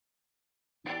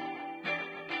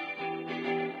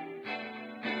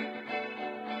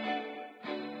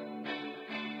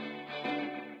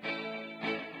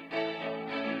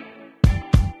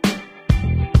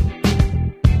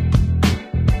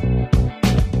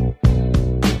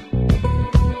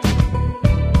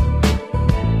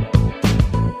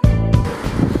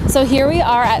So here we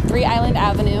are at 3 Island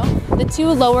Avenue. The 2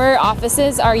 lower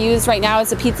offices are used right now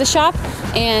as a pizza shop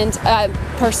and a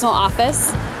personal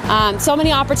office. So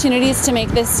many opportunities to make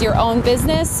this your own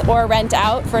business or rent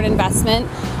out for an investment.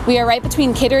 We are right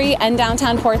between Kittery and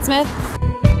downtown Portsmouth.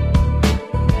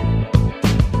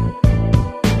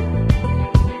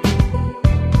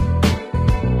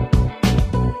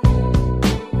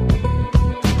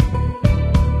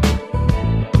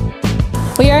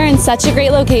 We are in such a great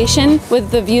location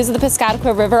with the views of the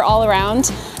Piscataqua River all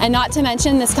around, and not to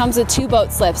mention this comes with 2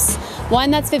 boat slips, one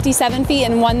that's 57 feet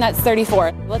and one that's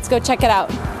 34. Let's go check it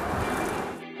out.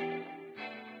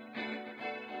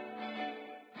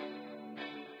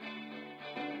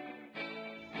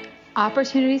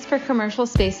 Opportunities for commercial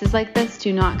spaces like this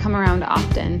do not come around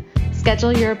often.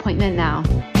 Schedule your appointment now.